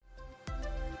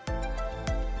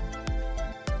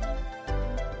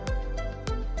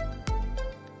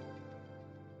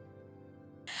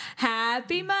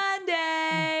Happy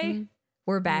Monday. Mm-hmm.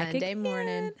 We're back Monday again.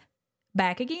 morning.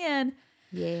 Back again.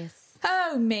 Yes.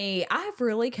 Oh, me. I've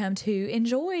really come to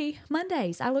enjoy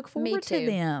Mondays. I look forward to too.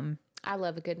 them. I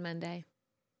love a good Monday.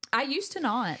 I used to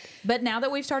not. But now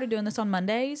that we've started doing this on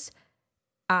Mondays,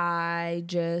 I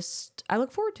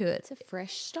look forward to it. It's a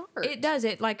fresh start. It does.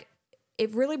 It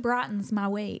really brightens my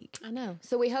week. I know.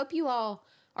 So we hope you all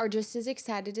are just as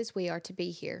excited as we are to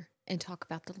be here and talk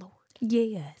about the Lord.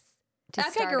 Yes. To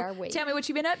start our week. Tell me what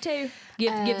you've been up to.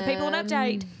 Give the people an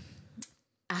update.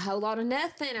 A whole lot of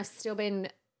nothing. I've still been,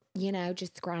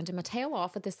 just grinding my tail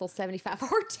off with this little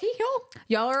 75-hour deal.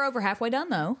 Y'all are over halfway done,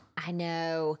 though. I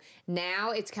know.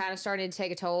 Now it's kind of starting to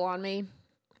take a toll on me.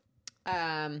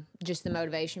 Just the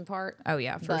motivation part. Oh,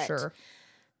 yeah, for sure.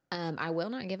 I will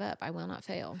not give up. I will not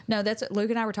fail. No, that's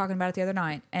Luke and I were talking about it the other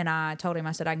night, and I told him,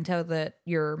 I said, I can tell that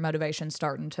your motivation's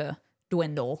starting to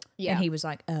dwindle. Yeah. And he was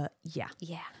like, yeah.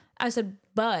 Yeah. I said,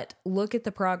 but look at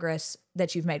the progress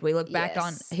that you've made. We looked back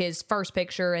on his first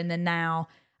picture, and then now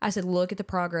I said, look at the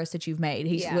progress that you've made.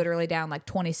 He's literally down like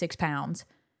 26 pounds.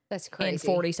 That's crazy. In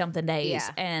 40 something days. Yeah.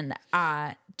 And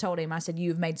I told him, I said,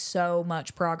 you've made so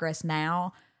much progress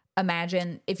now.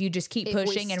 Imagine if you just keep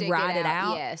pushing and ride it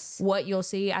out, what you'll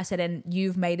see. I said, and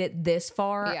you've made it this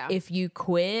far. Yeah. If you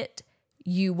quit,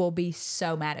 you will be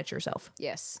so mad at yourself.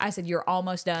 Yes. I said, you're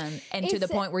almost done. And to the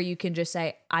point where you can just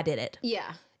say, I did it.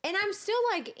 Yeah. And I'm still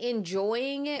like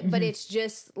enjoying it, but it's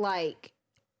just like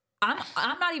I'm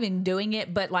not even doing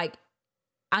it, but like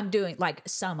I'm doing like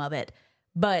some of it,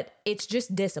 but it's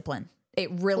just discipline.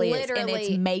 It really is. And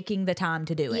it's making the time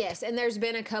to do it. Yes. And there's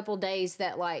been a couple days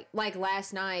that like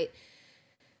last night,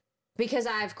 because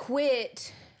I've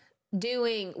quit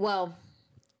doing, well,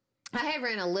 I have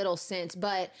ran a little since,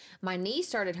 but my knee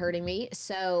started hurting me.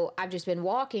 So I've just been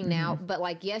walking now. But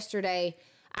like yesterday,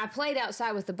 I played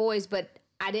outside with the boys, but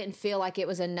I didn't feel like it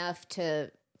was enough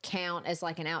to count as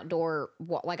like an outdoor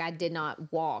walk. Like I did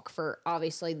not walk for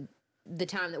obviously the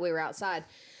time that we were outside.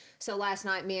 So last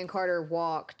night, me and Carter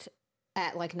walked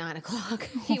at like 9:00.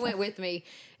 He went with me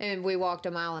and we walked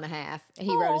 1.5 miles and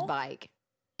he rode his bike.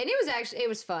 And it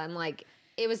was fun. Like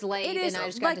it was late and I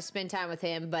just got to spend time with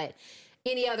him. But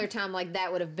any other time like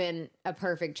that would have been a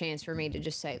perfect chance for me to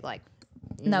just say like,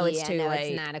 no, it's too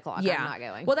late. It's 9:00. Yeah. I'm not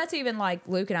going. Well, that's even like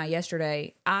Luke and I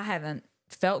yesterday. I haven't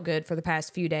felt good for the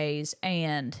past few days.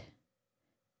 And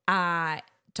I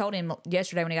told him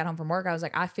yesterday when he got home from work, I was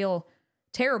like, I feel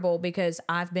terrible because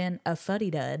I've been a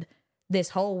fuddy-dud this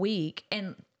whole week.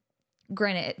 And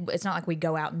granted, it's not like we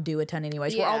go out and do a ton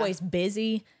anyways. Yeah. We're always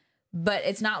busy, but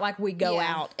it's not like we go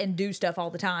out and do stuff all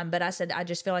the time. But I said, I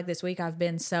just feel like this week I've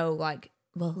been so like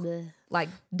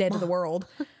dead to the world.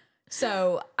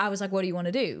 So I was like, what do you want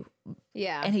to do?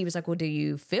 Yeah. And he was like, well, do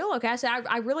you feel okay? I said,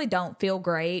 I really don't feel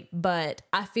great, but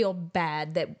I feel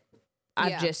bad that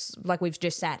we've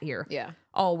just sat here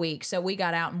all week. So we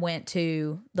got out and went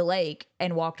to the lake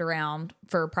and walked around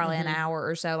for probably an hour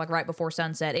or so, like right before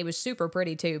sunset. It was super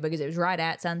pretty too, because it was right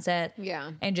at sunset.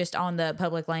 Yeah. And just on the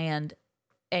public land.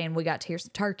 And we got to hear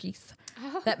some turkeys.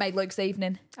 That made Luke's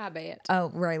evening. I bet.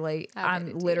 Oh, really?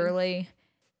 I'm literally,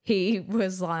 he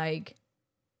was like,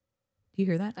 do you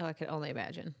hear that? Oh, I could only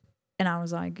imagine. And I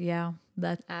was like, yeah,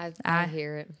 I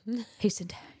hear it. He said,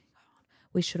 dang,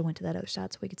 we should have went to that other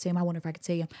side so we could see him. I wonder if I could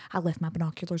see him. I left my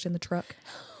binoculars in the truck.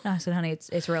 And I said, honey,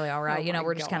 it's really all right.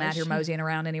 We're just kind of out here moseying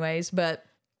around anyways. But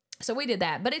so we did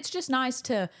that. But it's just nice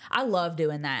I love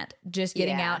doing that. Just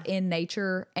getting out in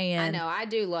nature. And I know, I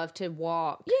do love to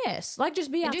walk. Yes. Like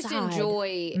just be outside. Just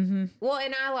enjoy. Well,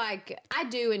 and I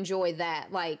do enjoy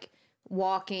that. Like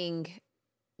walking,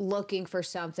 looking for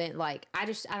something. Like I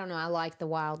don't know. I like the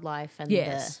wildlife and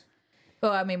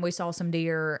Well, I mean, we saw some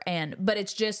deer, but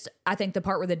it's just, I think the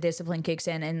part where the discipline kicks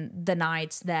in and the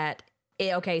nights that,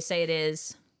 say it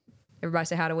is, everybody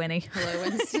say hi to Winnie. Hello,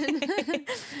 Winston.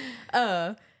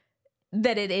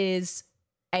 That it is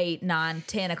 8, 9,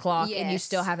 10 o'clock and you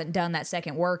still haven't done that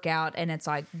second workout. And it's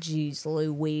like, geez,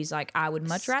 Louise, like I would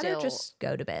much rather just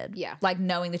go to bed. Yeah. Like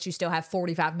knowing that you still have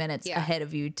 45 minutes ahead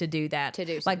of you to do that. To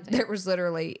do something. Like there was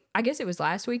literally, I guess it was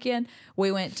last weekend,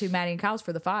 we went to Maddie and Kyle's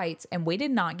for the fights and we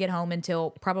did not get home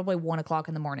until probably 1 o'clock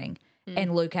in the morning.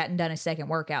 And Luke hadn't done his second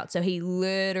workout. So he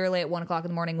literally at 1 o'clock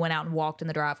in the morning went out and walked in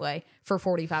the driveway for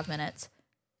 45 minutes.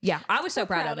 Yeah, I was so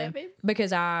proud of him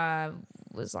because I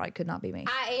was like, could not be me.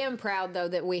 I am proud though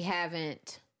that we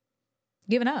haven't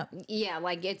given up. Yeah,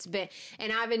 like it's been,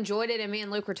 and I've enjoyed it. And me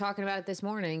and Luke were talking about it this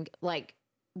morning. Like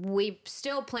we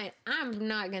still plan. I'm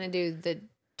not going to do the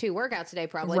 2 workouts today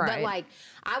probably, but like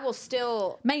I will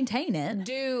still maintain it.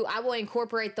 I will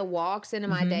incorporate the walks into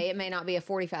my day. It may not be a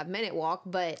 45-minute walk,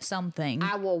 but something.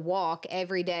 I will walk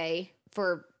every day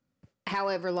for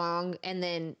however long and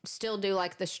then still do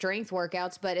like the strength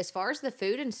workouts. But as far as the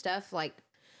food and stuff, like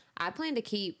I plan to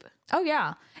keep. Oh,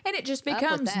 yeah. And it just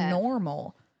becomes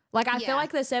normal. Like, I feel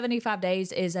like the 75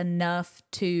 days is enough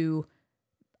to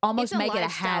almost make it a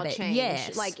habit. Change.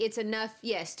 Yes. Like, it's enough,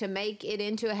 yes, to make it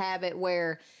into a habit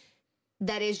where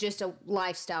that is just a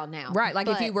lifestyle now. Right. Like,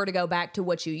 if you were to go back to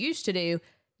what you used to do,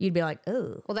 you'd be like,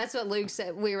 oh. Well, that's what Luke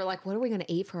said. We were like, what are we going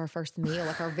to eat for our first meal,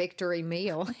 like our victory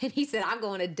meal? And he said, I'm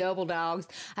going to Double Dogs.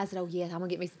 I said, oh, yes, I'm going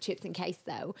to get me some chips and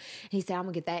queso. And he said, I'm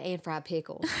going to get that and fried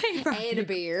pickles and a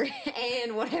beer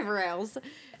and whatever else.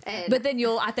 But then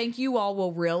I think you all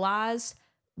will realize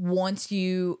once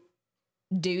you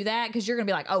do that, because you're going to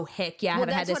be like, oh, heck yeah, I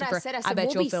haven't had this before. I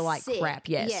bet you'll feel like crap.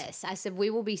 Yes. Yes. I said, we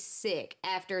will be sick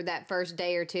after that first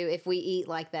day or two if we eat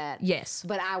like that. Yes.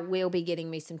 But I will be getting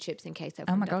me some chips and queso.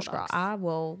 Oh my gosh, girl. I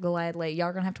will gladly. Y'all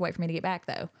are going to have to wait for me to get back,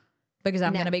 though, because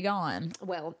I'm going to be gone.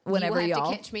 Well, whenever you will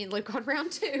have to catch me and Luke on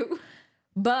round 2.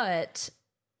 But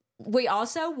we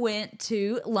also went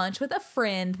to lunch with a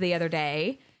friend the other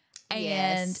day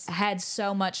and had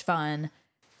so much fun.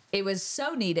 It was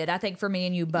so needed, I think, for me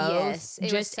and you both. Yes,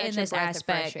 just in this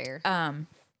aspect.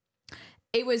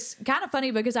 It was kind of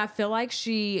funny because I feel like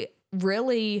she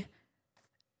really,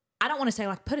 I don't want to say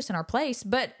like put us in our place,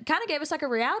 but kind of gave us like a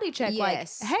reality check.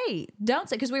 Yes. Like, hey, don't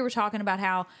say, because we were talking about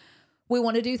how we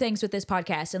want to do things with this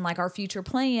podcast and like our future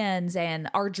plans and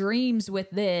our dreams with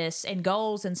this and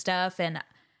goals and stuff. And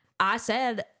I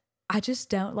said, I just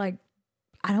don't like,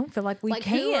 I don't feel like we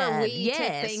can. Who are we to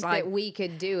think that we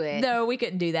could do it? No, we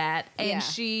couldn't do that. And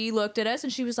she looked at us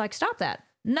and she was like, stop that.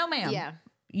 No, ma'am. Yeah.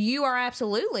 You are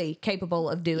absolutely capable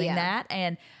of doing that.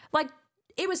 And like,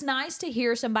 it was nice to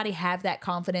hear somebody have that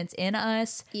confidence in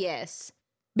us. Yes.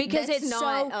 Because That's it's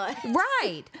not so, us.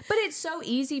 right. But it's so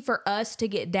easy for us to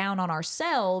get down on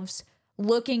ourselves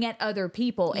looking at other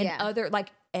people and other, like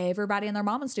everybody and their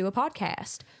mamas do a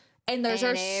podcast. And those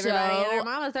are everybody and their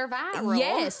mamas are viral.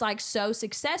 Yes, like so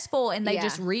successful, and they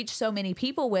just reach so many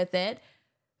people with it.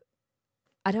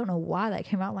 I don't know why that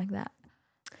came out like that.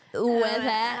 With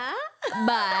that,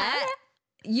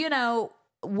 but you know,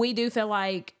 we do feel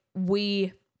like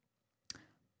we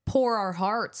pour our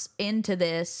hearts into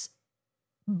this,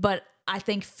 but I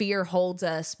think fear holds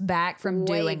us back from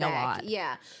doing a lot.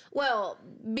 Yeah. Well,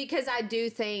 because I do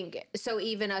think, so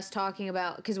even us talking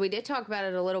about, because we did talk about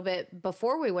it a little bit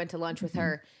before we went to lunch with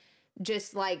her,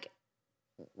 just like,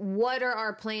 what are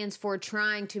our plans for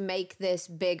trying to make this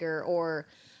bigger or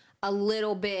a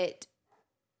little bit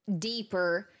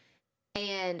deeper?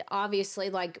 And obviously,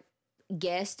 like,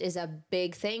 guest is a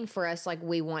big thing for us. Like,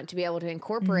 we want to be able to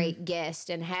incorporate guest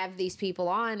and have these people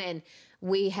on, and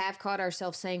we have caught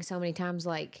ourselves saying so many times,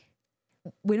 like,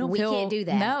 we can't do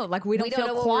that. No, like we don't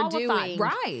feel qualified.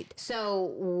 Right.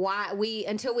 So why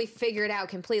until we figure it out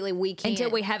completely, we can't. Until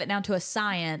we have it down to a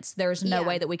science, there's no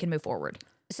way that we can move forward.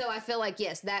 So I feel like,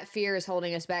 yes, that fear is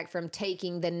holding us back from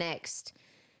taking the next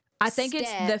I think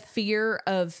it's the fear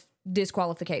of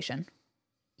disqualification.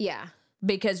 Yeah.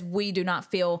 Because we do not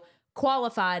feel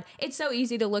qualified. It's so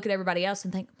easy to look at everybody else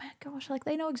and think, man, gosh, like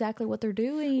they know exactly what they're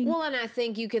doing. Well, and I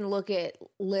think you can look at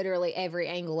literally every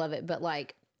angle of it, but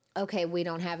like, okay, we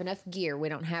don't have enough gear. We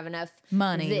don't have enough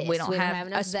money. We don't have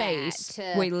enough space.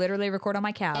 We literally record on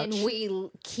my couch. And we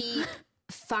keep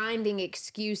finding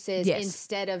excuses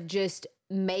instead of just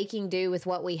making do with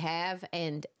what we have.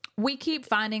 And we keep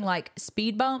finding like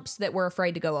speed bumps that we're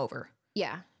afraid to go over.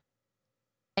 Yeah.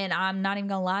 And I'm not even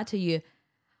going to lie to you.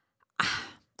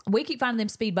 We keep finding them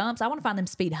speed bumps. I want to find them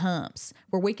speed humps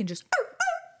where we can just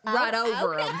right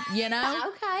over them, you know?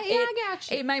 Okay, yeah, I got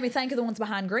you. It made me think of the ones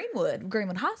behind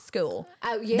Greenwood High School.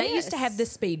 Oh, yes. They used to have the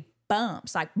speed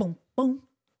bumps, like boom, boom.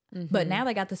 But now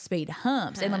they got the speed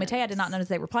humps. And let me tell you, I did not notice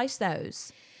they replaced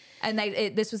those. And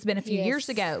this was been a few years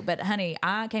ago. But, honey,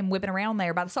 I came whipping around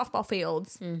there by the softball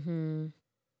fields. And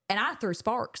I threw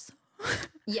sparks.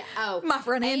 Yeah. Oh, my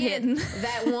front end hitting.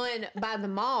 That one by the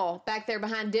mall back there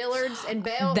behind Dillard's and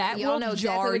Bell. That will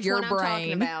jar your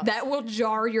brain. That will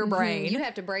jar your brain. You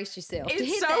have to brace yourself.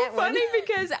 It's so funny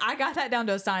because I got that down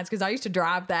to a science because I used to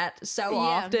drive that so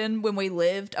often when we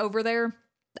lived over there.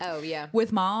 Oh, yeah.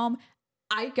 With Mom.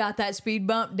 I got that speed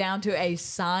bump down to a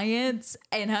science.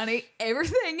 And, honey,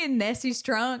 everything in Nessie's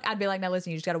trunk, I'd be like, now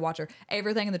listen, you just got to watch her.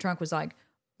 Everything in the trunk was like,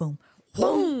 boom.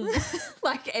 Boom.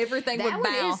 Like everything would bounce.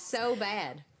 That one is so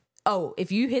bad. Oh, if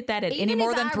you hit that at any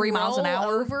more than 3 miles an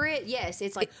hour. Over it, yes,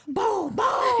 it's like boom,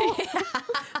 boom.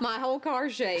 My whole car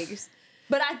shakes.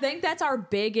 But I think that's our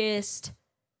biggest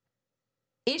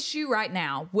issue right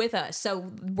now with us. So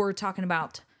we're talking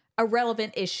about a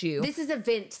relevant issue. This is a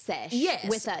vent sesh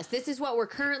with us. This is what we're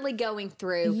currently going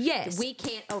through. Yes. We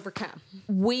can't overcome.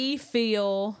 We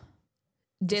feel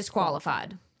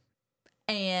disqualified.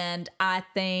 And I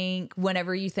think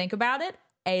whenever you think about it,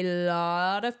 a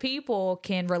lot of people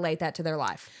can relate that to their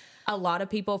life. A lot of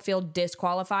people feel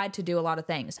disqualified to do a lot of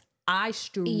things. I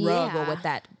struggle with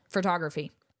that.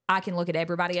 Photography. I can look at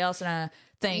everybody else and I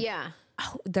think,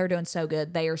 oh, they're doing so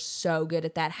good. They are so good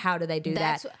at that. How do they do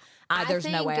that? There's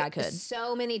no way I could.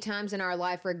 So many times in our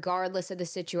life, regardless of the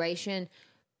situation,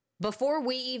 before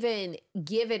we even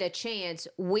give it a chance,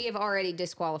 we have already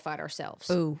disqualified ourselves.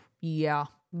 Oh, yeah.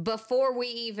 Before we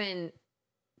even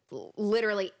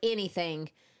literally anything,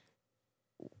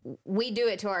 we do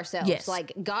it to ourselves. Yes.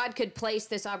 Like God could place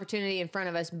this opportunity in front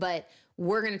of us, but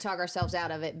we're going to talk ourselves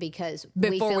out of it because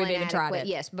before we've even tried it.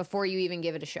 Yes, before you even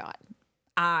give it a shot.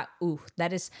 That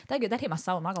hit my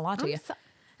soul. I'm not gonna lie to you.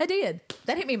 That did.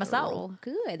 That hit me in my soul.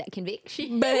 Good, that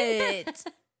conviction. But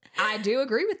I do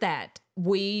agree with that.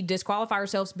 We disqualify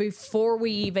ourselves before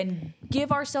we even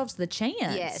give ourselves the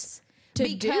chance. Yes. To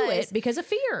do it because of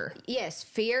fear. Yes,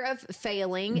 fear of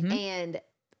failing and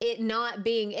it not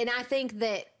being, and I think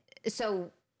that,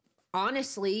 so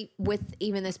honestly, with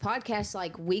even this podcast,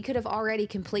 like we could have already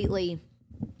completely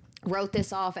wrote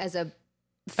this off as a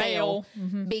fail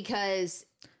because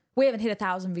we haven't hit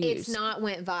 1,000 views. It's not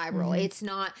went viral. It's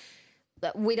not,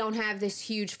 we don't have this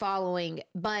huge following,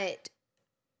 but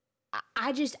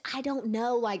I don't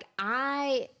know. Like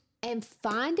I am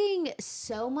finding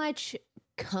so much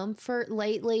comfort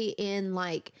lately in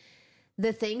like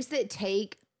the things that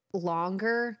take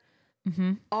longer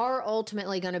are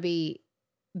ultimately going to be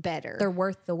better. They're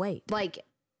worth the wait. Like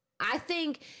I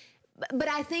think, but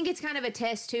I think it's kind of a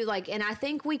test too. Like, and I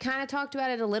think we kind of talked about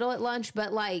it a little at lunch,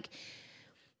 but like,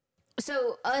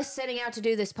 so us setting out to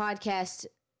do this podcast,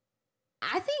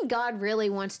 I think God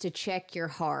really wants to check your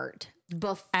heart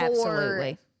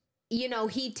before, you know,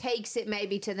 he takes it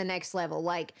maybe to the next level.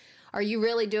 Like, are you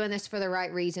really doing this for the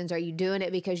right reasons? Are you doing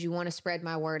it because you want to spread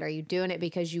my word? Are you doing it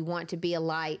because you want to be a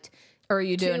light? Or are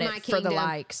you doing it for the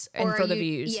likes and for the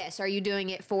views? Yes. Are you doing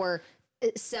it for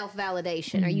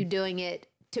self-validation? Are you doing it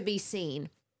to be seen?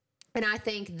 And I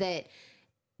think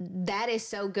that is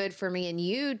so good for me and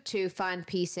you to find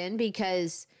peace in,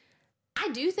 because I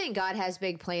do think God has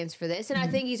big plans for this. And I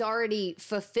think he's already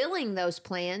fulfilling those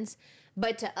plans.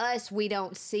 But to us, we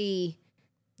don't see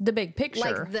the big picture,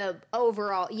 like the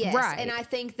overall. Yes. Right. And I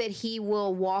think that he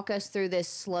will walk us through this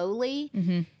slowly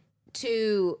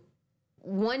to,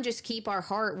 one, just keep our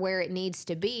heart where it needs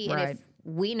to be. Right. And if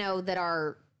we know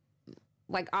that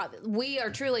we are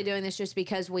truly doing this just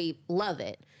because we love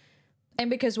it. And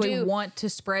because we want to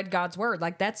spread God's word.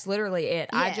 Like that's literally it.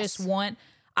 Yes.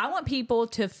 I want people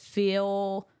to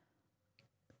feel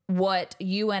what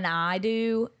you and I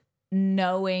do,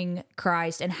 knowing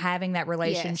Christ and having that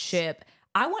relationship. Yes.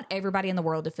 I want everybody in the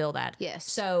world to feel that. Yes.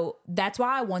 So that's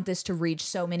why I want this to reach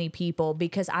so many people,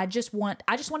 because I just want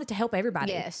it to help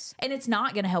everybody. Yes. And it's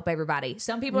not going to help everybody.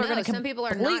 Some people are going to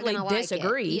completely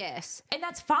disagree. Like it. Yes. And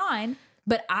that's fine.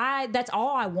 But that's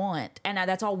all I want. And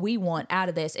that's all we want out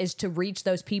of this, is to reach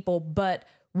those people. But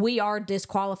we are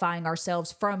disqualifying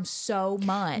ourselves from so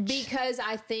much. Because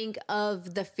I think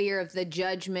of the fear of the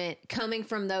judgment coming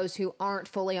from those who aren't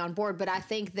fully on board. But I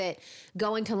think that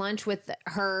going to lunch with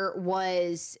her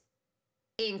was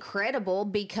incredible,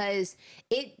 because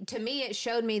to me, it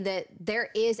showed me that there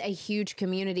is a huge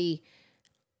community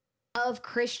of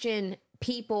Christian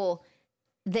people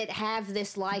that have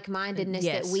this like-mindedness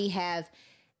that we have.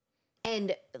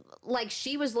 And like,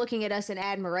 she was looking at us in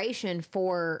admiration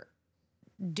for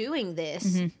doing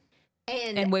this.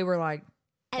 And we were like,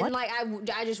 what? And like,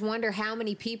 I just wonder how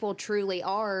many people truly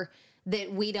are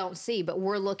that we don't see, but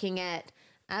we're looking at,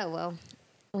 oh, well,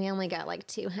 we only got like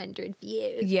 200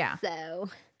 views. Yeah. So.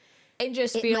 And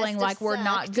just feeling like we're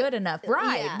not good enough.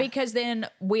 Right. Yeah. Because then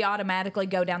we automatically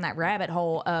go down that rabbit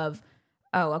hole of,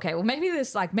 oh, okay, well, maybe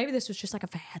this was just like a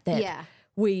fad that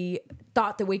we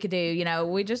thought that we could do. You know,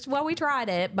 we tried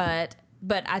it, but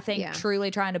I think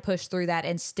truly trying to push through that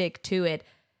and stick to it.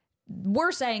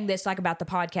 We're saying this like about the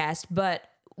podcast, but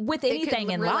with anything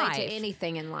in life, to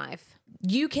anything in life,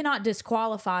 you cannot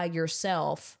disqualify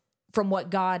yourself from what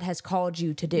God has called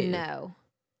you to do. No.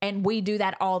 And we do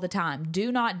that all the time.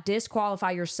 Do not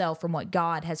disqualify yourself from what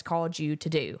God has called you to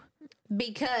do.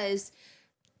 Because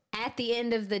at the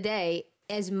end of the day,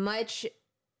 as much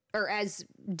or as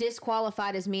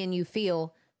disqualified as me and you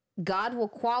feel, God will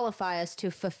qualify us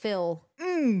to fulfill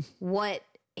what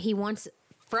he wants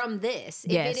from this.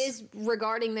 Yes. If it is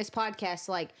regarding this podcast,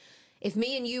 like if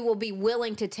me and you will be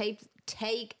willing to take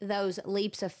take those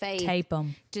leaps of faith. Tape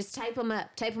them. Just tape them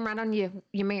up. Tape them right on your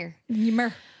mirror.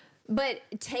 But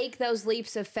take those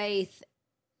leaps of faith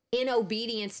in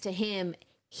obedience to him.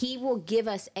 He will give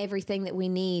us everything that we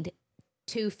need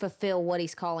to fulfill what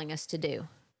he's calling us to do.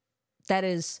 That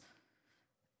is,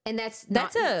 and that's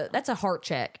a heart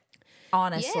check,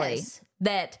 honestly. Yes.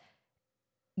 That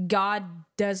God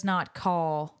does not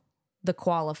call the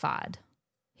qualified.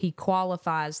 He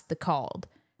qualifies the called.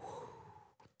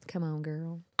 Come on,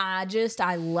 girl. I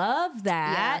love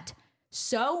that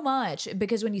so much,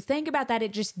 because when you think about that,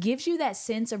 it just gives you that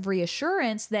sense of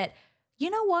reassurance that, you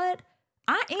know what?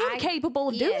 I am capable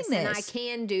of doing this. And I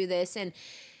can do this. And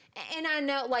I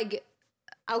know, like,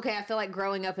 okay, I feel like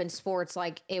growing up in sports,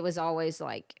 like, it was always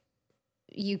like,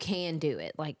 you can do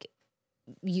it. Like,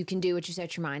 you can do what you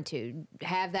set your mind to.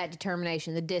 Have that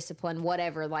determination, the discipline,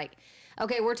 whatever. Like,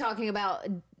 okay, we're talking about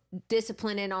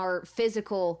discipline in our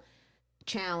physical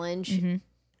challenge.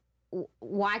 Mm-hmm.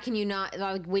 Why can you not,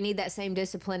 like, we need that same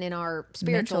discipline in our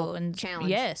spiritual challenge.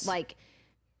 Yes. Like,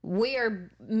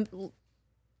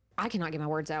 I cannot get my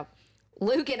words out.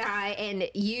 Luke and I and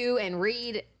you and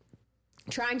Reed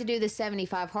trying to do the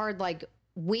 75 hard, like,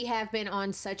 we have been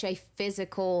on such a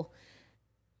physical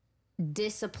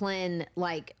discipline.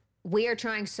 Like, we are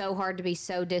trying so hard to be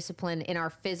so disciplined in our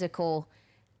physical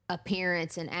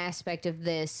appearance and aspect of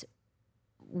this.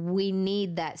 We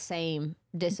need that same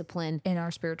discipline in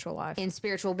our spiritual life.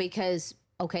 Because,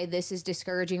 okay, this is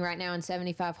discouraging right now in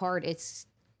 75 hard. It's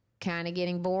kind of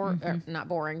getting boring, or not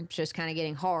boring, it's just kind of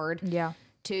getting hard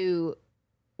to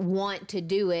want to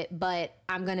do it, but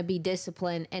I'm going to be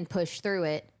disciplined and push through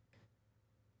it.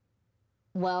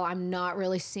 Well, I'm not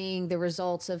really seeing the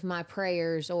results of my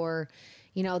prayers or,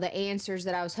 you know, the answers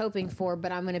that I was hoping for,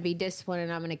 but I'm going to be disciplined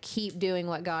and I'm going to keep doing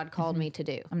what God called me to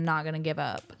do. I'm not going to give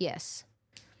up. Yes.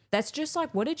 That's just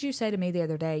like, what did you say to me the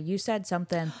other day? You said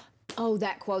something. Oh,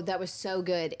 that quote, that was so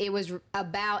good. It was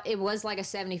like a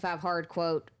 75 hard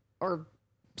quote or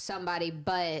somebody,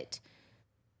 but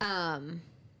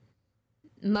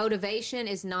motivation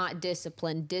is not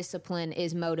discipline. Discipline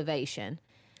is motivation.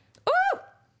 Ooh!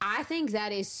 I think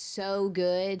that is so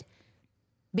good,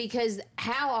 because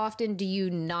how often do you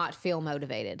not feel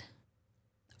motivated?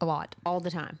 A lot. All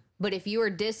the time. But if you are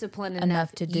disciplined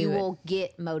enough to do it, you will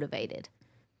get motivated.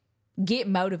 Get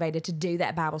motivated to do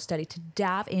that Bible study, to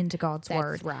dive into God's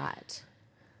word. That's right.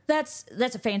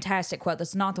 That's a fantastic quote.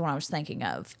 That's not the one I was thinking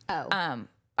of. Oh.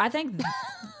 I think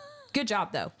good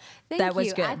job though. That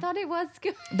was good. I thought it was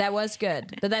good. That was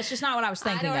good. But that's just not what I was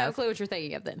thinking of. I don't have a clue what you're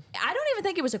thinking of then. I don't even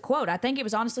think it was a quote. I think it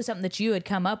was honestly something that you had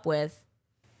come up with.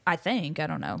 I think. I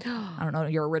don't know. I don't know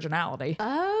your originality.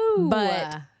 Oh.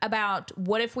 But about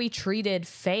what if we treated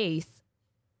faith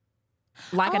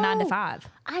like a 9 to 5.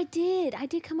 I did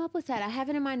come up with that. I have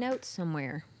it in my notes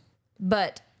somewhere.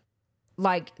 But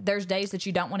like, there's days that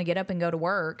you don't want to get up and go to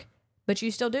work, but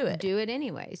you still do it. Do it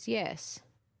anyways. Yes.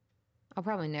 I'll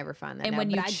probably never find that. And note, when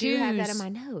you but I do have that in my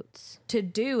notes to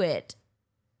do it,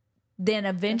 then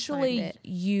eventually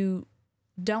you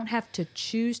don't have to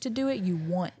choose to do it. You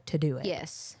want to do it.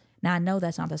 Yes. Now I know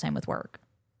that's not the same with work,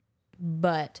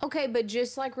 but okay. But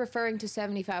just like referring to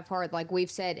 75 hard, like we've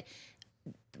said,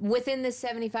 within the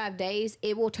 75 days,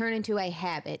 it will turn into a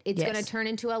habit. It's going to turn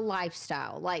into a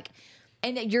lifestyle. Like,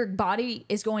 and your body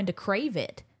is going to crave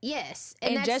it. Yes.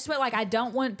 And just what, like, I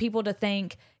don't want people to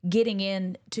think getting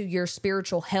into your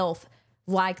spiritual health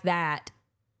like that.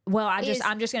 Well, I'm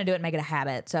just going to do it and make it a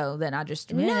habit. So then I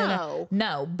just,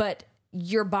 no, but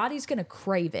your body's going to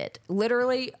crave it.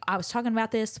 Literally, I was talking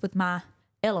about this with my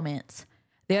elements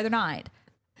the other night.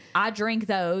 I drink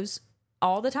those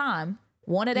all the time.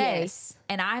 One a day,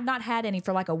 and I have not had any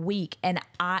for like a week, and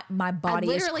my body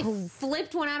literally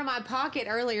flipped one out of my pocket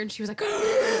earlier, and she was like,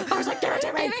 I was like, give it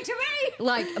to me, give it to me.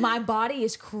 Like, my body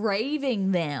is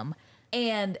craving them,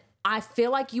 and I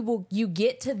feel like you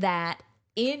get to that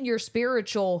in your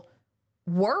spiritual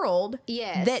world,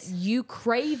 that you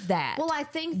crave that. Well, I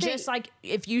think just like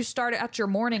if you start out your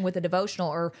morning with a devotional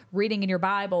or reading in your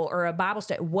Bible or a Bible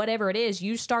study, whatever it is,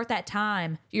 you start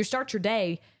your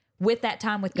day with that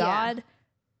time with God. Yeah.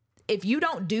 If you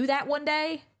don't do that one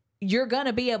day, you're going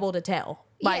to be able to tell.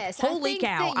 Like, holy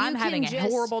cow, I'm having a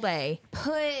horrible day.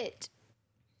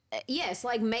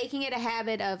 Like making it a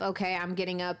habit of, okay, I'm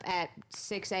getting up at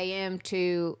 6 a.m.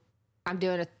 to, I'm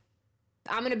going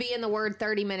to be in the Word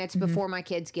 30 minutes before my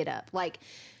kids get up. Like,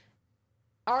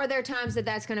 are there times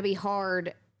that's going to be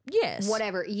hard? Yes.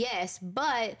 Whatever. Yes.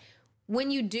 But when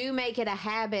you do make it a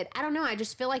habit, I don't know, I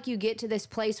just feel like you get to this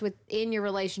place within your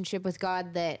relationship with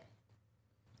God that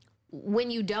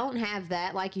when you don't have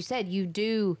that, like you said, you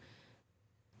do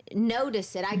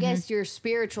notice it. I guess your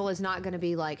spiritual is not going to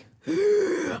be like,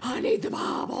 I need the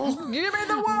Bible. Give me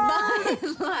the word.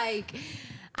 But, like,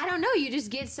 I don't know. You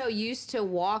just get so used to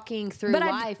walking through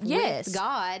life with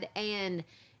God. And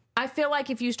I feel like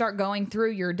if you start going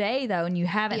through your day, though, and you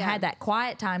haven't had that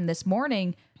quiet time this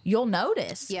morning, you'll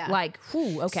notice. Yeah. Like,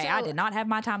 whew, okay, I did not have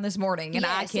my time this morning, and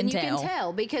I can tell. You can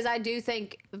tell, because I do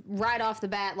think right off the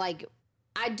bat, like,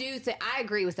 I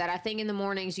agree with that. I think in the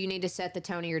mornings you need to set the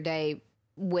tone of your day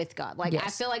with God. Like, I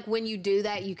feel like when you do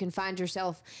that, you can find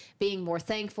yourself being more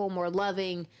thankful, more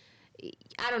loving.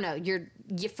 I don't know, your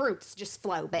fruits just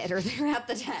flow better throughout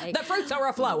the day. The fruits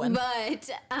are flowing. But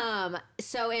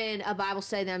so in a Bible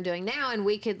study that I'm doing now, and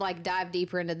we could like dive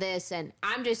deeper into this, and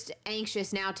I'm just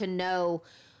anxious now to know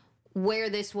where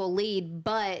this will lead.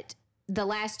 But the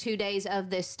last 2 days of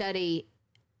this study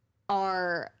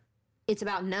it's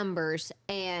about numbers,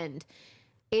 and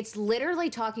it's literally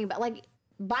talking about, like,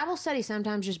 Bible studies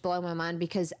sometimes just blow my mind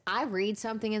because I read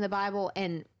something in the Bible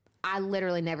and I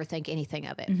literally never think anything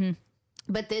of it. Mm-hmm.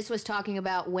 But this was talking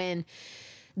about when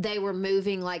they were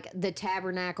moving, like, the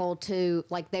tabernacle to,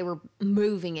 like, they were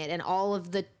moving it, and all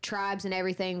of the tribes and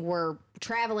everything were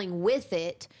traveling with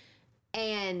it,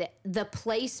 and the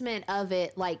placement of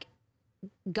it, like,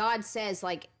 God says,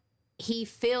 like, he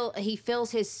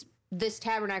fills this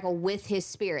tabernacle with his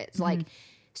spirits. Mm-hmm. Like,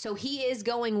 so he is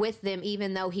going with them,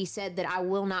 even though he said that I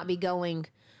will not be going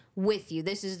with you.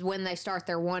 This is when they start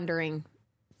their wandering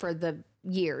for the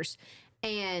years.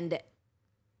 And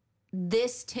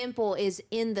this temple is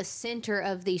in the center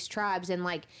of these tribes. And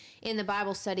like in the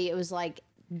Bible study, it was like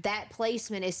that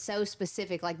placement is so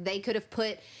specific. Like they could have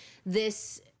put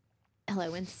this,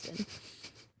 hello, Winston,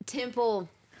 temple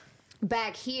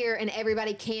back here and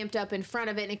everybody camped up in front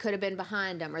of it and it could have been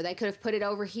behind them, or they could have put it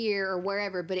over here or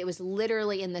wherever, but it was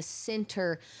literally in the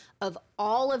center of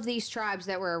all of these tribes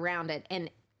that were around it.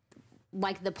 And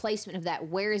like the placement of that,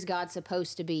 where is God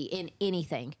supposed to be in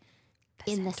anything?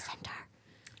 The center.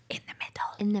 In the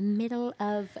middle. In the middle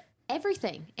of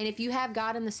everything. And if you have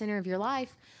God in the center of your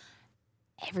life,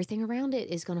 everything around it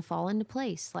is going to fall into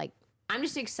place. Like, I'm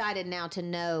just excited now to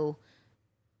know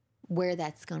where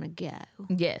that's going to go.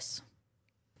 Yes.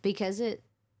 Because it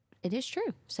is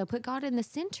true. So put God in the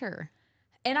center.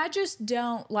 And I just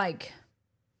don't, like,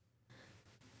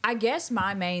 I guess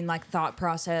my main, like, thought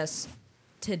process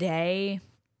today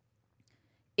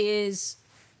is,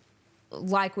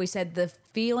 like we said, the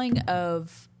feeling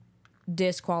of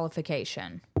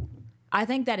disqualification. I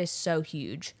think that is so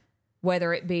huge,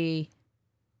 whether it be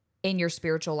in your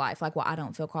spiritual life, like, well, I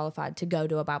don't feel qualified to go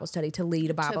to a Bible study, to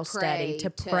lead a Bible study, to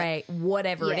pray,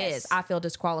 whatever it is. I feel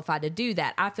disqualified to do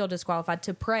that. I feel disqualified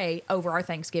to pray over our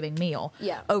Thanksgiving meal,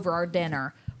 over our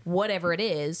dinner, whatever it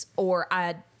is. Or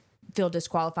I feel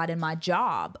disqualified in my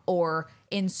job or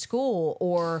in school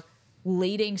or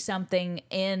leading something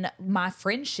in my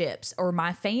friendships or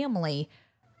my family.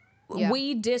 Yeah.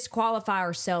 We disqualify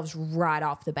ourselves right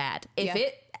off the bat. If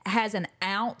it has an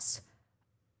ounce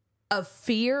of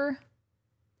fear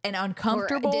and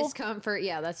uncomfortable or discomfort,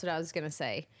 that's what I was gonna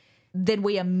say, then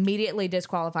we immediately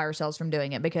disqualify ourselves from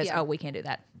doing it because we can't do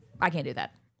that. I can't do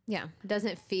that. Yeah, it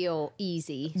doesn't feel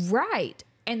easy, right?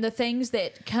 And the things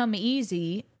that come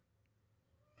easy,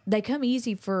 they come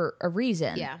easy for a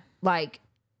reason. Yeah, like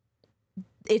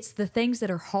it's the things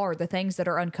that are hard, the things that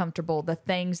are uncomfortable, the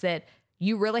things that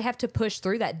you really have to push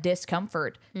through that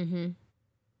discomfort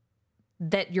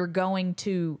that you're going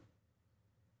to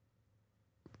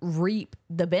reap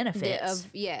the benefits.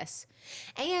 Yes.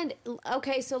 And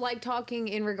okay, so like talking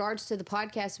in regards to the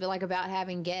podcast, but like about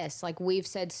having guests, like we've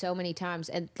said so many times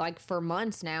and like for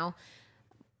months now,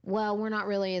 well, we're not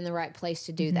really in the right place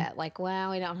to do that. Like,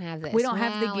 well, we don't have this. We don't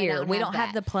have the gear. We don't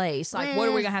have the place. Like, what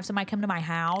are we going to have somebody come to my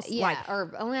house? Yeah. Like,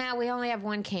 or, well, we only have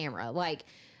one camera. Like,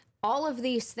 all of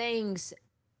these things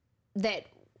that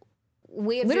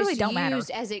we have literally just don't used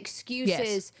matter as excuses.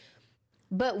 Yes.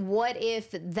 But what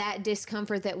if that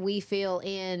discomfort that we feel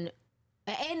in,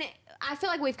 and I feel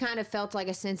like we've kind of felt like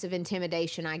a sense of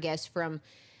intimidation, I guess, from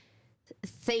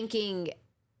thinking,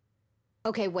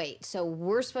 okay, wait, so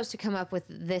we're supposed to come up with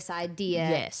this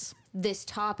idea, this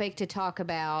topic to talk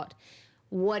about.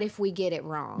 What if we get it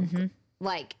wrong?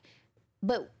 Like,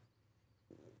 but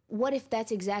what if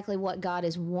that's exactly what God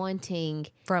is wanting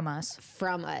from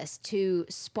us to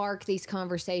spark these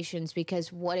conversations?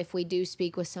 Because what if we do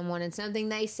speak with someone and something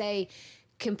they say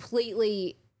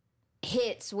completely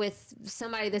hits with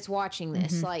somebody that's watching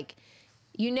this? Like,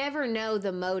 you never know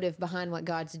the motive behind what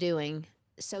God's doing.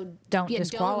 So don't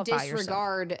disregard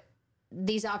yourself.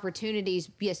 These opportunities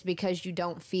because you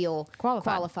don't feel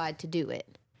qualified to do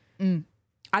it.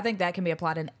 I think that can be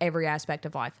applied in every aspect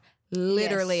of life.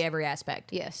 Literally Yes. every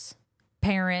aspect. Yes.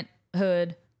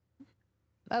 Parenthood,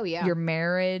 Oh yeah. your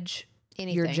marriage,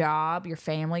 Anything. your job, your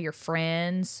family, your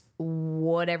friends,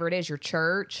 whatever it is, your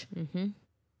church. Mm-hmm.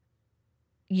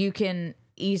 You can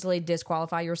easily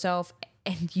disqualify yourself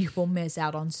and you will miss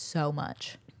out on so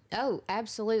much. Oh,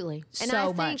 absolutely. And So I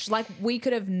think, much. Like, we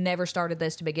could have never started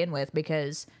this to begin with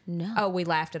because, No. we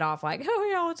laughed it off like, oh,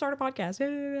 yeah, let's start a podcast.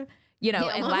 You know,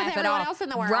 Yeah, and along with laugh it everyone off. else in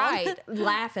the world. Right.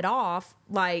 Laugh it off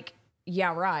like,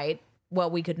 yeah, right. Well,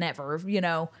 we could never, you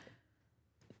know.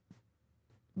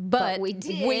 But we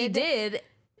did. We did.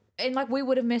 And, like, we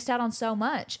would have missed out on so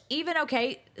much. Even,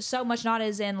 so much not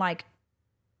as in, like,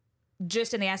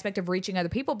 just in the aspect of reaching other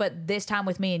people, but this time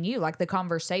with me and you, like the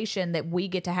conversation that we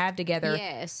get to have together.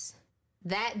 Yes.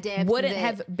 That depth wouldn't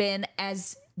have been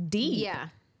as deep. Yeah.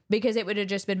 Because it would have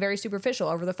just been very superficial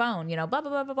over the phone, you know, blah,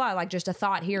 blah, blah, blah, blah, like just a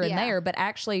thought here and Yeah. there, but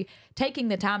actually taking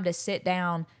the time to sit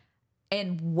down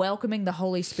and welcoming the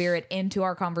Holy Spirit into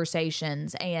our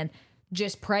conversations and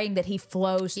just praying that he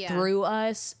flows Yeah. through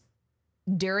us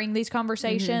during these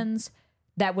conversations,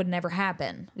 that would never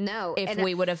happen. No. If and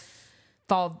we would have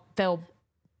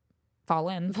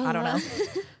fallen, I don't know,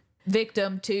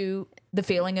 victim to the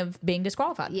feeling of being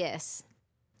disqualified. Yes.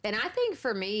 And I think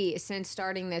for me, since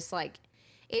starting this, like,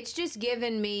 it's just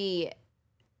given me,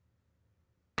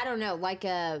 I don't know, like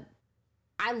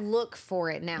I look for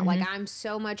it now. Like, I'm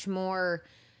so much more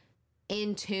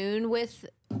in tune with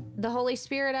the Holy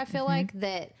Spirit, I feel like,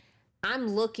 that I'm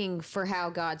looking for how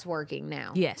God's working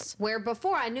now. Yes. Where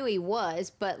before I knew he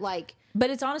was, but like, But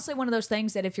it's honestly one of those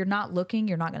things that if you're not looking,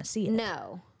 you're not going to see it.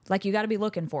 no. Like, you got to be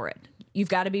looking for it. You've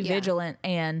got to be Yeah. vigilant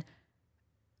and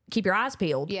keep your eyes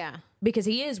peeled. Yeah. Because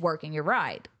he is working. You're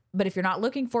right. But if you're not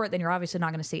looking for it, then you're obviously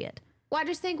not going to see it. Well, I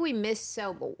just think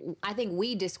I think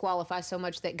we disqualify so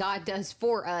much that God does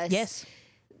for us. Yes.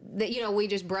 That, you know, we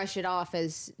just brush it off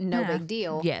as no Yeah. big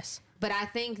deal. Yes. But I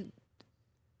think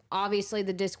obviously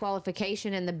the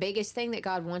disqualification and the biggest thing that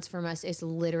God wants from us is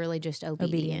literally just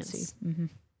obedience.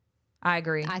 I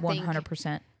agree. I think-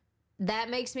 100%. That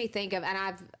makes me think of,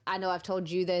 and I know I've told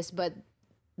you this, but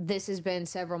this has been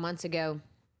several months ago,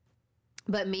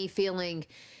 but me feeling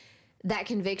that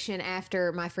conviction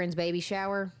after my friend's baby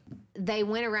shower. They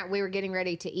went around, we were getting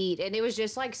ready to eat, and it was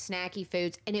just like snacky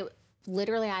foods, and it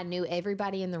literally, I knew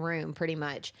everybody in the room pretty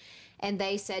much, and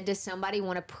they said, does somebody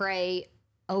want to pray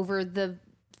over the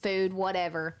food,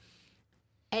 whatever?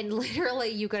 And literally,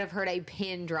 you could have heard a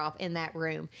pin drop in that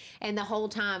room. And the whole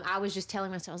time, I was just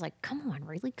telling myself, I was like, come on,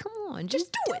 really? Come on.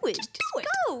 Just do it. Just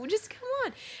go. Just come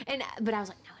on. But I was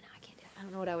like, no, I can't do it. I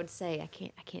don't know what I would say. I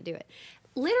can't do it.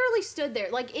 Literally stood there.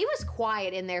 Like, it was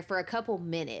quiet in there for a couple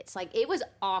minutes. Like, it was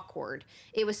awkward.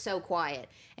 It was so quiet.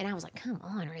 And I was like, come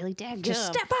on, really, Dad? Just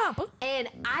step up. And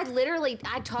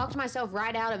I talked myself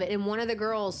right out of it. And one of the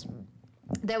girls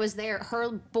that was there,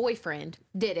 her boyfriend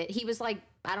did it. He was like,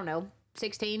 I don't know,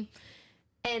 16.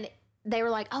 And they were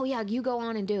like, oh yeah, you go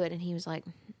on and do it. And he was like,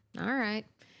 all right.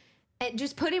 And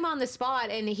just put him on the spot.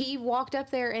 And he walked up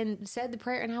there and said the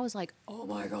prayer. And I was like, oh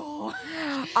my God.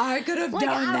 I could have Like,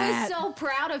 done I that. was so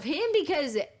proud of him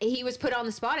because he was put on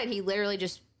the spot and he literally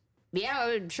just,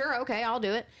 yeah, sure. Okay. I'll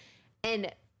do it.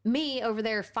 And me over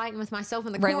there fighting with myself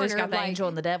in the corner. Rayleigh's got the like, angel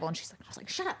and the devil. And she's like, I was like,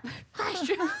 shut up. Hush.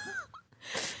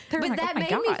 They're But like, that oh my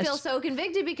made me gosh. feel so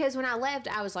convicted because when I left,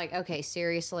 I was like, okay,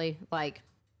 seriously, like,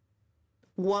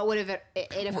 what would it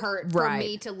have hurt for Right.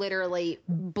 me to literally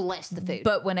bless the food?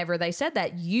 But whenever they said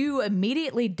that, you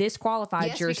immediately disqualified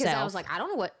yes, yourself. because I was like, I don't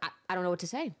know what to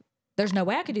say. There's no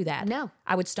way I could do that. No.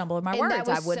 I would stumble in my And words.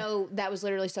 that was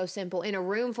literally so simple in a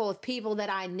room full of people that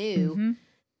I knew.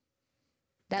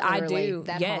 That I literally- do.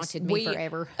 That yes. haunted me we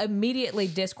forever. immediately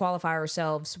disqualify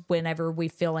ourselves whenever we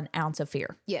feel an ounce of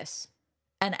fear. Yes.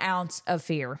 An ounce of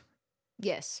fear.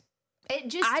 Yes. It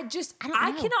just, I don't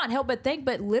I know. cannot help but think,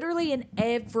 but literally in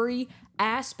every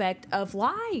aspect of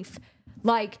life.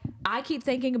 Like, I keep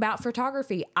thinking about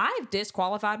photography. I've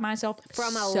disqualified myself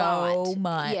from a so lot.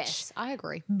 much. Yes, I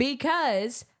agree.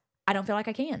 Because I don't feel like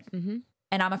I can.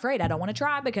 And I'm afraid I don't want to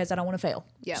try because I don't want to fail.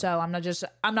 Yep. So I'm not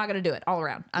going to do it all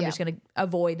around. I'm Yeah. just going to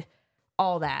avoid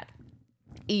all that.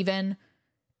 Even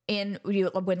when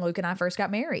Luke and I first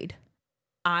got married,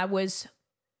 I was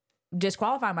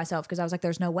disqualifying myself because I was like,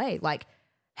 there's no way. Like,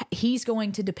 he's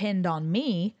going to depend on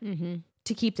me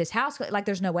to keep this house clean. Like,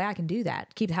 there's no way I can do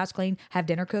that. Keep the house clean, have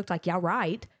dinner cooked. Like, yeah,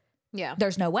 right. Yeah.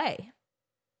 There's no way.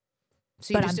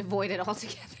 So you but just I'm- avoid it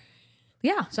altogether.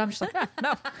 Yeah. So I'm just like,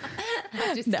 no.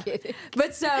 I'm just kidding.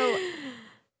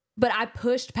 But I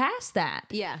pushed past that.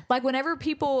 Yeah. Like, whenever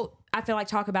people, I feel like,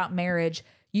 talk about marriage,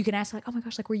 you can ask like, oh my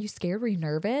gosh, like, were you scared? Were you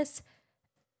nervous?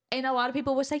 And a lot of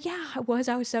people would say, yeah, I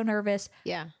was so nervous.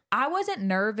 Yeah. I wasn't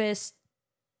nervous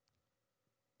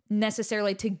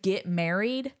necessarily to get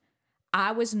married.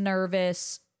 I was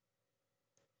nervous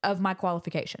of my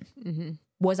qualification. Mm-hmm.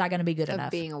 Was I going to be good enough?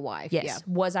 Of being a wife. Yes. Yeah.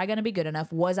 Was I going to be good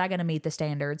enough? Was I going to meet the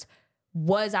standards?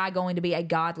 Was I going to be a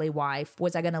godly wife?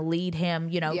 Was I going to lead him,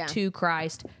 to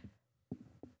Christ?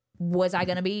 Was I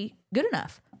going to be good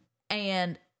enough?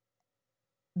 And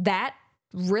that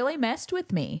really messed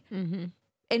with me. Mm-hmm.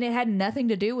 And it had nothing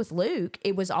to do with Luke.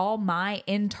 It was all my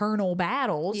internal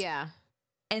battles. Yeah.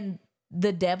 And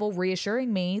the devil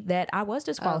reassuring me that I was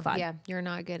disqualified. Yeah. You're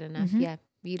not good enough. Mm-hmm. Yeah.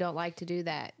 You don't like to do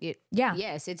that. Yeah.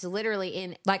 Yes. It's literally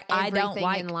in I don't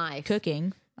like in life.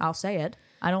 Cooking. I'll say it.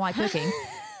 I don't like cooking.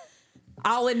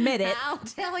 I'll admit it. I'll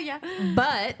tell you.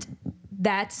 But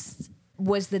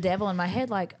was the devil in my head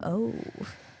like, oh,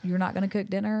 you're not going to cook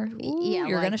dinner? Ooh, yeah,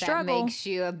 you're going to that struggle. Makes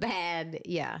you a bad,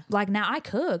 yeah. Like now I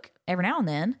cook every now and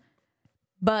then,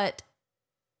 but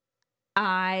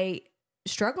I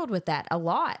struggled with that a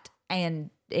lot and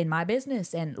in my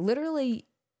business and literally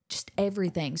just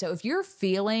everything. So if you're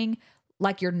feeling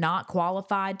like you're not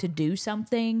qualified to do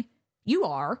something, you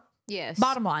are. Yes.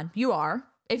 Bottom line, you are.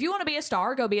 If you want to be a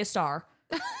star, go be a star.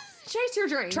 Chase your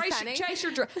dreams. Chase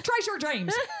your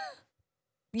dreams.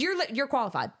 You're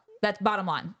qualified. That's bottom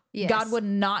line. Yes. God would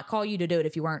not call you to do it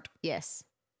if you weren't. Yes.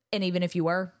 And even if you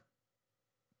were,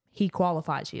 he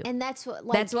qualifies you. And that's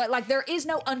what there is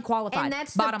no unqualified. And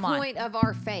that's bottom the point line. of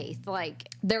our faith. Like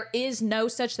there is no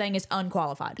such thing as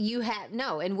unqualified.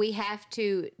 And we have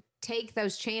to take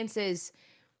those chances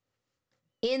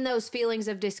in those feelings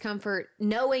of discomfort,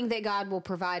 knowing that God will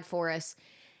provide for us.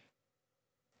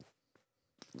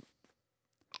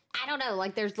 I don't know.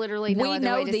 Like there's literally no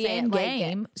other way to the say end it.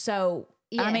 game. So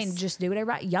yes. I mean, just do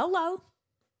whatever. YOLO.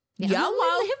 Yeah.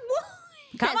 YOLO.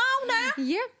 Come on now.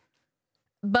 Yeah.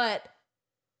 But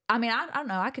I mean, I don't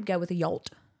know. I could go with a YOLT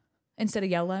instead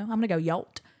of YOLO. I'm going to go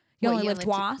YOLT. You only live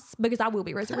twice because I will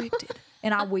be resurrected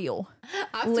and I will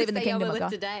live in the kingdom of God.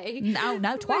 Today.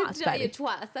 No, twice, baby.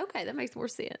 Twice. Okay, that makes more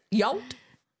sense. YOLT.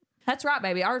 That's right,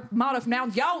 baby. Our motto from now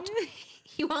is YOLT.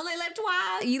 You only live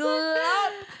twice.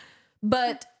 YOLT.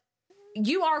 But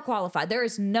you are qualified. There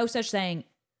is no such thing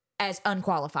as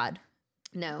unqualified.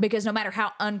 No. Because no matter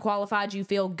how unqualified you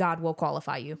feel, God will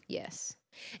qualify you. Yes.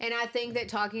 And I think that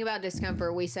talking about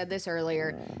discomfort, we said this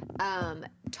earlier,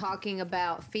 talking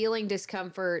about feeling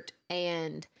discomfort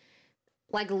and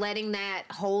like letting that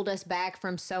hold us back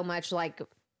from so much, like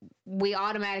we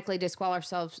automatically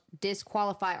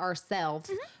disqualify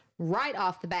ourselves right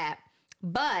off the bat.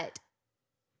 But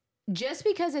just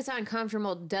because it's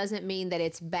uncomfortable doesn't mean that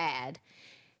it's bad.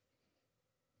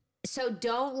 So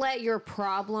don't let your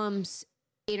problems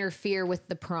interfere with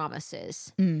the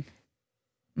promises.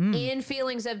 In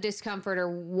feelings of discomfort or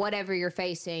whatever you're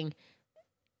facing,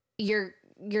 you're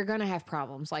going to have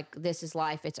problems. Like this is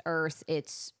life, it's earth,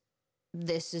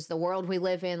 this is the world we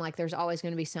live in. Like there's always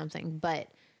going to be something, but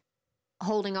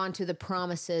holding on to the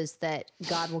promises that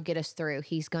God will get us through.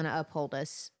 He's going to uphold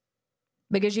us.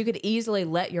 Because you could easily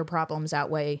let your problems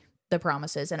outweigh the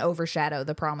promises and overshadow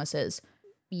the promises.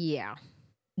 Yeah.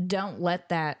 Don't let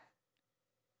that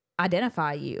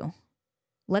identify you.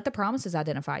 Let the promises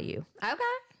identify you. Okay.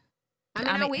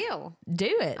 I will.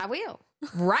 Do it. I will.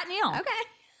 Right now.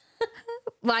 Okay.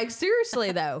 Like,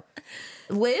 seriously, though.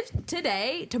 Live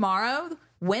today, tomorrow,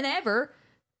 whenever,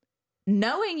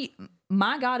 knowing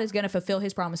my God is going to fulfill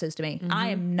his promises to me. Mm-hmm. I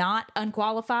am not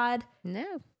unqualified.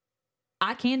 No.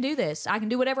 I can do this. I can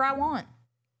do whatever I want.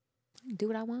 Do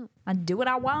what I want. I do what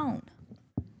I want.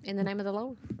 In the name of the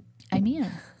Lord.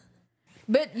 Amen.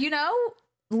 But,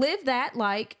 live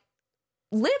life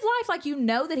like you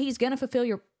know that he's going to fulfill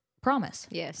your promise.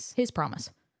 Yes. His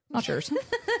promise. Not yours.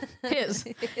 His.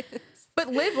 But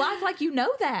live life like you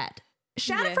know that.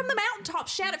 Shout it from the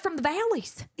mountaintops. Shout it from the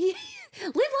valleys. Yeah.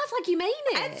 Live life like you mean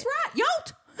it. That's right.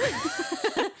 Yolt.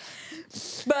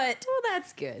 But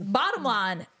that's good. Bottom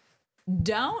line,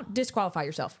 don't disqualify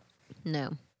yourself.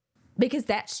 No. Because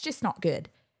that's just not good.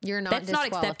 You're not. That's not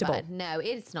acceptable. No,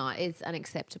 it's not. It's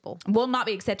unacceptable. Will not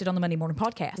be accepted on the Monday Morning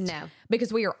Podcast. No.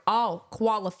 Because we are all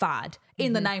qualified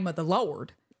in the name of the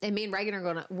Lord. And me and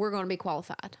Reagan we're gonna be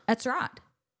qualified. That's right.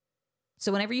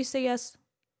 So whenever you see us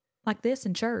like this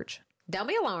in church, don't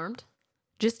be alarmed.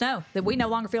 Just know that we no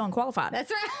longer feel unqualified.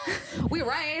 That's right. We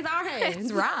raise our hands.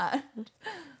 That's right.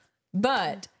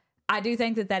 But I do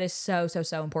think that is so, so,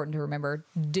 so important to remember.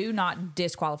 Do not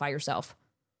disqualify yourself.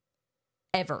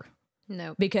 Ever.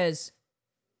 No. Because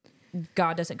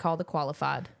God doesn't call the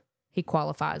qualified. He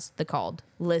qualifies the called.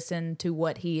 Listen to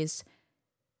what he is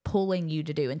pulling you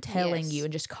to do and telling you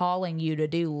and just calling you to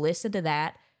do. Listen to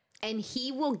that. and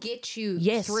he will get you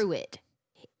Yes. through it.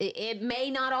 It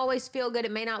may not always feel good.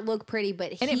 It may not look pretty,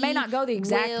 but And it may not go the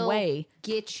exact will way.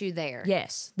 get you there.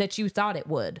 Yes, that you thought it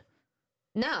would.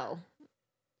 No.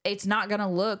 It's not going to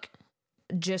look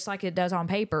just like it does on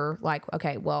paper. Like,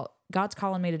 okay, well, God's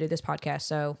calling me to do this podcast,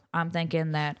 so I'm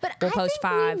thinking that we'll post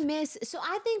 5.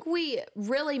 I think we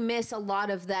really miss a lot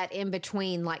of that in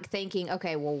between, like thinking,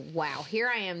 okay, well, wow, here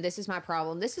I am. This is my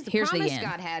problem. This is the Here's the promise end.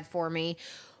 God had for me.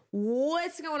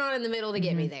 What's going on in the middle to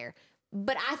get me there?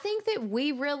 But I think that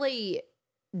we really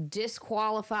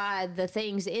disqualify the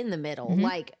things in the middle.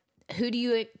 Like, who do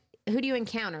you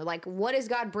encounter? Like, what is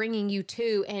God bringing you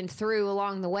to and through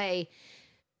along the way?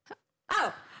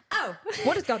 Oh.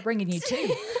 What is God bringing you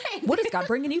to? What is God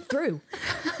bringing you through?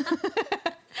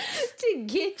 To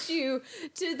get you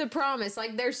to the promise.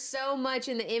 Like, there's so much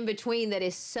in the in-between that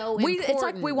is so important. It's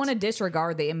like we want to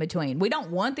disregard the in-between. We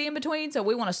don't want the in-between, so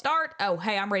we want to start. Oh,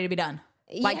 hey, I'm ready to be done.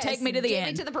 Like, Yes, take me to the get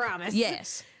end. me to the promise.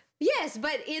 Yes. Yes,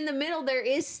 but in the middle, there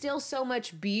is still so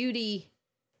much beauty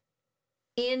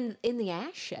in the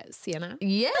ashes, you know?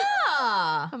 Yeah.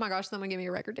 Oh my gosh, someone give me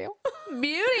a record deal.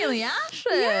 Beauty in the ashes.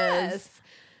 Yes.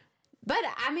 But,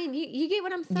 I mean, you get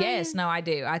what I'm saying? Yes, no, I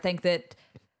do. I think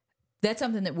that's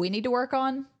something that we need to work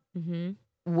on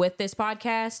with this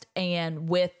podcast and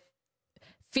with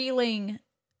feeling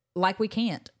like we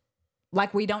can't,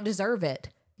 like we don't deserve it.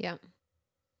 Yeah.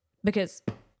 Because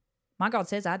my God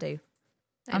says I do.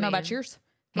 I don't know about yours.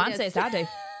 Mine does. says I do.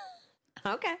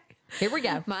 Okay. Here we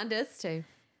go. Mine does too.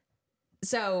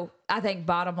 So I think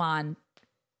bottom line,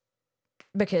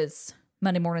 because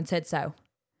Monday morning said so,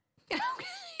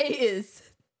 is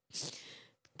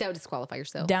Don't disqualify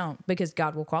yourself. don't, because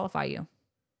God will qualify you.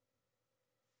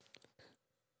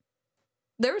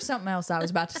 There was something else I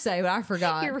was about to say, but I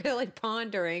forgot. You're really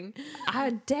pondering.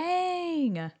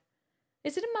 Dang.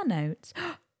 Is it in my notes?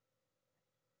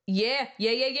 Yeah,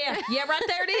 right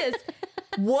there it is.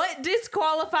 What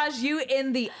disqualifies you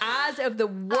in the eyes of the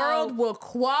world will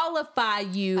qualify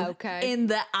you in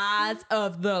the eyes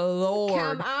of the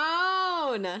Lord. Come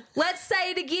on. Let's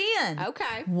say it again.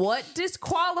 Okay. What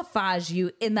disqualifies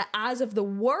you in the eyes of the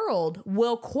world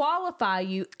will qualify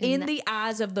you in the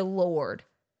eyes of the Lord.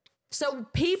 So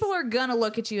people are going to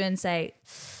look at you and say,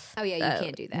 oh, yeah, you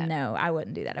can't do that. No, I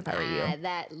wouldn't do that if I were you.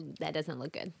 That doesn't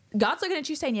look good. God's looking at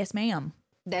you saying, yes, ma'am.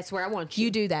 That's where I want you.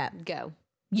 You do that. Go.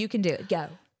 You can do it. Go.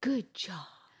 Good job.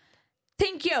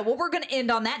 Thank you. Well, we're going to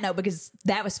end on that note because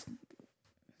that was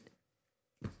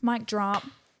mic drop.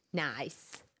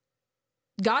 Nice.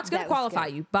 God's going That to was qualify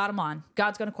good. you. Bottom line.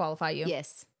 God's going to qualify you.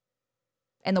 Yes.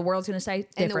 And the world's going to say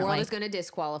differently. And the world is going to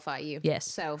disqualify you.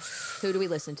 Yes. So who do we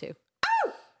listen to?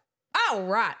 Oh,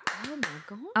 right. Oh, my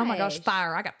gosh. Oh, my gosh.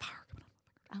 Fire. I got fire coming up.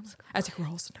 Oh, my God. As it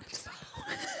rolls.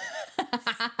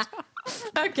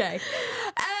 Okay.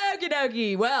 Okie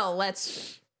dokie. Well,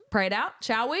 let's pray it out,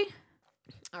 shall we?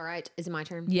 All right. Is it my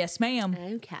turn? Yes, ma'am.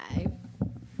 Okay.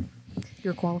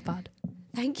 You're qualified.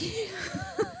 Thank you.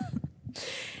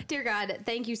 Dear God,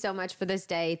 thank you so much for this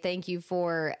day. Thank you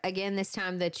for, again, this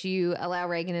time that you allow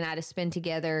Reagan and I to spend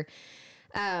together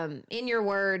in your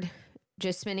word,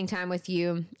 just spending time with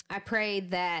you. I pray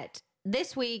that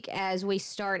this week, as we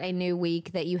start a new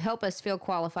week, that you help us feel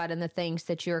qualified in the things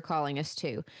that you're calling us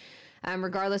to.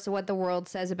 Regardless of what the world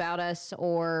says about us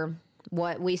or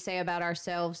what we say about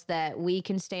ourselves, that we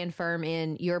can stand firm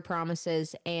in your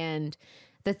promises and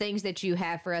the things that you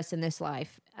have for us in this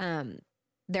life.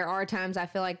 There are times I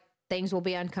feel like things will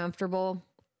be uncomfortable.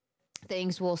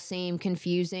 Things will seem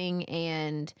confusing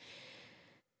and,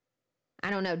 I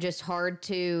don't know, just hard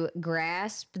to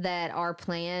grasp that our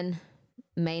plan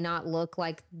may not look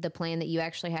like the plan that you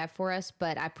actually have for us.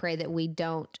 But I pray that we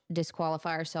don't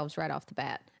disqualify ourselves right off the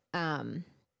bat.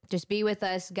 Just be with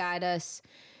us, guide us,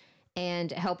 and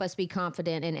help us be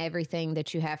confident in everything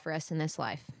that you have for us in this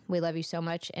life. We love you so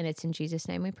much, and it's in Jesus'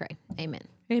 name we pray. Amen.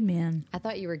 Amen. I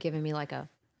thought you were giving me like a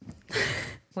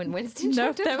when Winston No,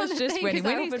 jumped up that on was the just thing Winnie.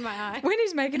 'cause I opened my eye.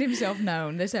 Winnie's making himself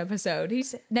known this episode.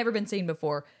 He's never been seen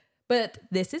before, but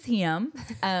this is him.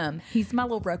 He's my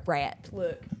little ruck rat.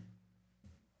 Look.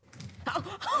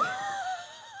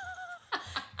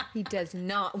 He does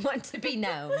not want to be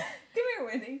known. Come here,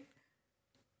 Winnie.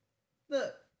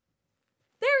 Look.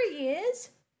 There he is.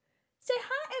 Say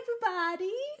hi,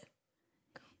 everybody.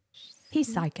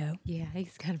 He's psycho. Yeah,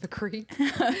 he's kind of a creep.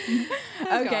 Okay,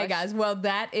 gosh. guys. Well,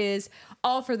 that is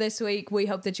all for this week. We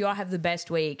hope that you all have the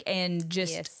best week. And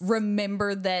just Yes.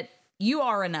 remember that you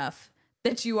are enough,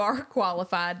 that you are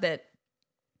qualified, that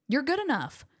you're good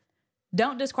enough.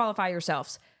 Don't disqualify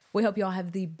yourselves. We hope you all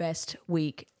have the best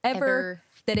week ever.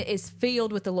 That it is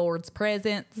filled with the Lord's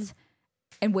presence.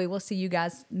 And we will see you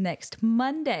guys next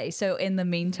Monday. So in the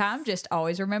meantime, just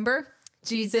always remember,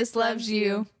 Jesus loves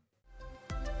you.